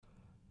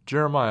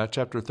Jeremiah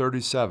chapter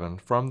 37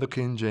 from the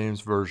King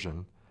James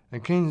Version.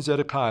 And King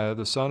Zedekiah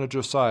the son of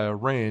Josiah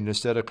reigned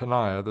instead of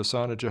Coniah the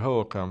son of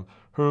Jehoiakim,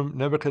 whom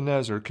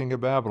Nebuchadnezzar king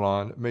of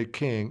Babylon made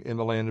king in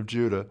the land of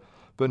Judah.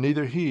 But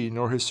neither he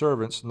nor his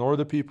servants nor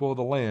the people of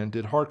the land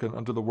did hearken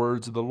unto the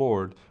words of the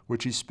Lord,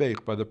 which he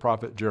spake by the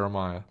prophet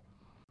Jeremiah.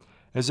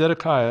 And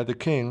Zedekiah the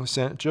king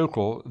sent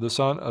Jochel the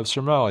son of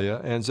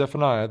Shemaliah and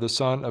Zephaniah the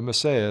son of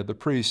Maaseiah the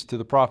priest to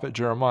the prophet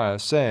Jeremiah,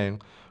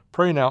 saying,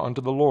 Pray now unto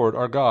the Lord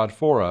our God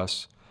for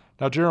us.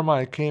 Now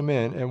Jeremiah came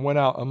in and went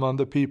out among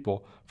the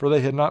people, for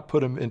they had not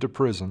put him into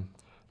prison.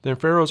 Then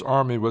Pharaoh's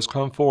army was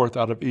come forth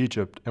out of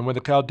Egypt, and when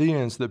the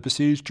Chaldeans that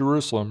besieged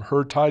Jerusalem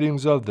heard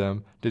tidings of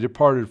them, they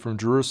departed from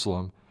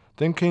Jerusalem.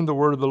 Then came the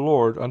word of the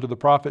Lord unto the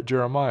prophet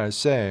Jeremiah,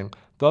 saying,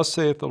 Thus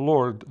saith the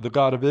Lord, the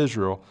God of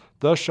Israel,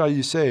 Thus shall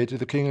ye say to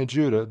the king of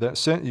Judah that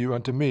sent you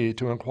unto me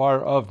to inquire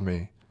of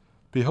me.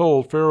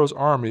 Behold, Pharaoh's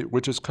army,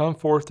 which is come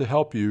forth to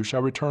help you,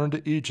 shall return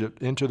to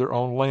Egypt into their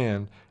own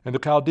land, and the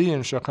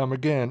Chaldeans shall come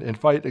again and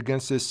fight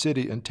against this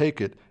city and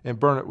take it, and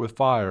burn it with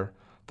fire.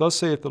 Thus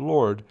saith the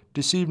Lord,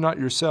 Deceive not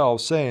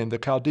yourselves, saying, The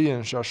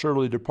Chaldeans shall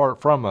surely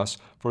depart from us,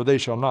 for they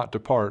shall not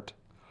depart.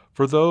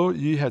 For though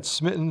ye had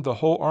smitten the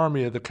whole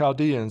army of the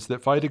Chaldeans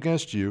that fight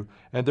against you,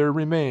 and there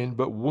remain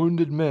but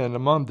wounded men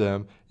among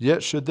them,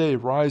 yet should they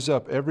rise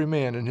up every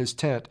man in his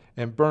tent,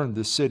 and burn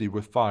this city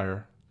with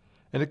fire.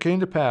 And it came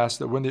to pass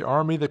that when the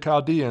army of the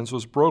Chaldeans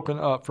was broken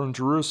up from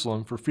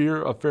Jerusalem for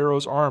fear of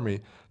Pharaoh's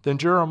army, then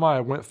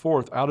Jeremiah went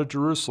forth out of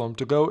Jerusalem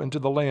to go into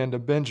the land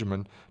of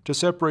Benjamin, to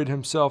separate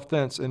himself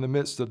thence in the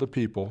midst of the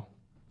people.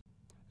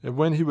 And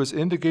when he was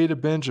in the gate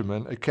of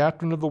Benjamin, a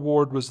captain of the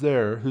ward was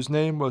there, whose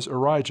name was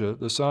Arijah,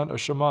 the son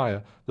of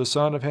Shemaiah, the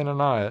son of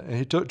Hananiah, and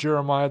he took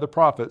Jeremiah the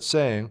prophet,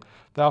 saying,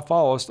 Thou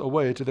fallest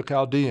away to the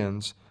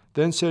Chaldeans.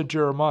 Then said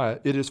Jeremiah,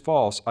 It is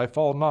false, I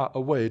fall not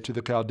away to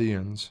the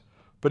Chaldeans.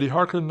 But he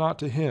hearkened not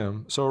to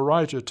him. So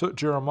Arijah took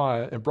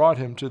Jeremiah and brought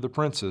him to the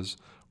princes.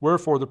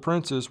 Wherefore the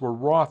princes were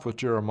wroth with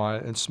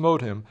Jeremiah, and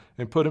smote him,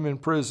 and put him in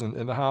prison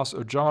in the house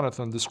of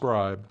Jonathan the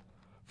scribe.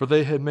 For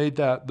they had made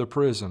that the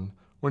prison.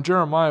 When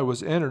Jeremiah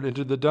was entered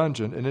into the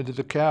dungeon and into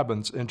the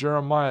cabins, and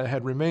Jeremiah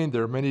had remained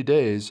there many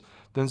days,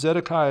 then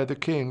Zedekiah the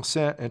king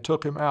sent and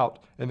took him out.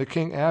 And the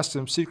king asked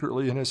him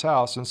secretly in his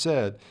house, and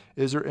said,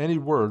 Is there any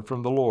word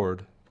from the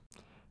Lord?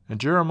 And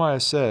Jeremiah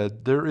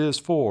said, There is,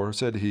 for,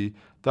 said he,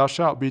 Thou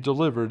shalt be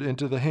delivered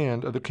into the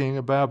hand of the king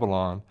of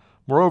Babylon.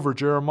 Moreover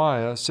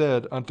Jeremiah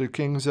said unto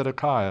King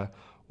Zedekiah,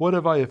 What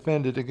have I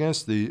offended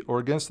against thee, or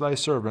against thy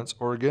servants,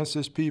 or against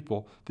this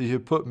people, that ye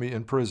have put me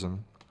in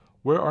prison?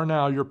 Where are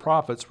now your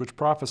prophets which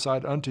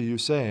prophesied unto you,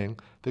 saying,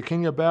 The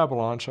king of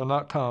Babylon shall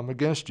not come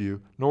against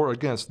you, nor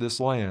against this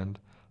land?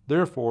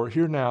 Therefore,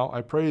 hear now,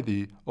 I pray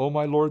thee, O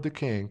my lord the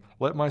king,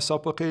 let my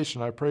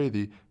supplication, I pray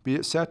thee, be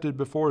accepted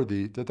before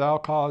thee, that thou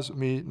cause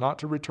me not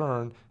to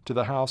return to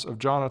the house of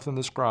Jonathan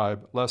the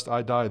scribe, lest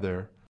I die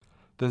there.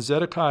 Then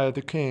Zedekiah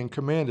the king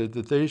commanded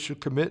that they should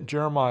commit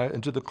Jeremiah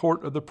into the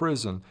court of the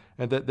prison,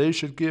 and that they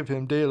should give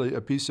him daily a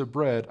piece of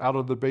bread out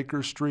of the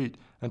baker's street,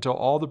 until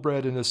all the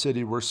bread in the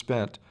city were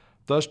spent.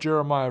 Thus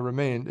Jeremiah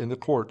remained in the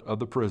court of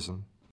the prison.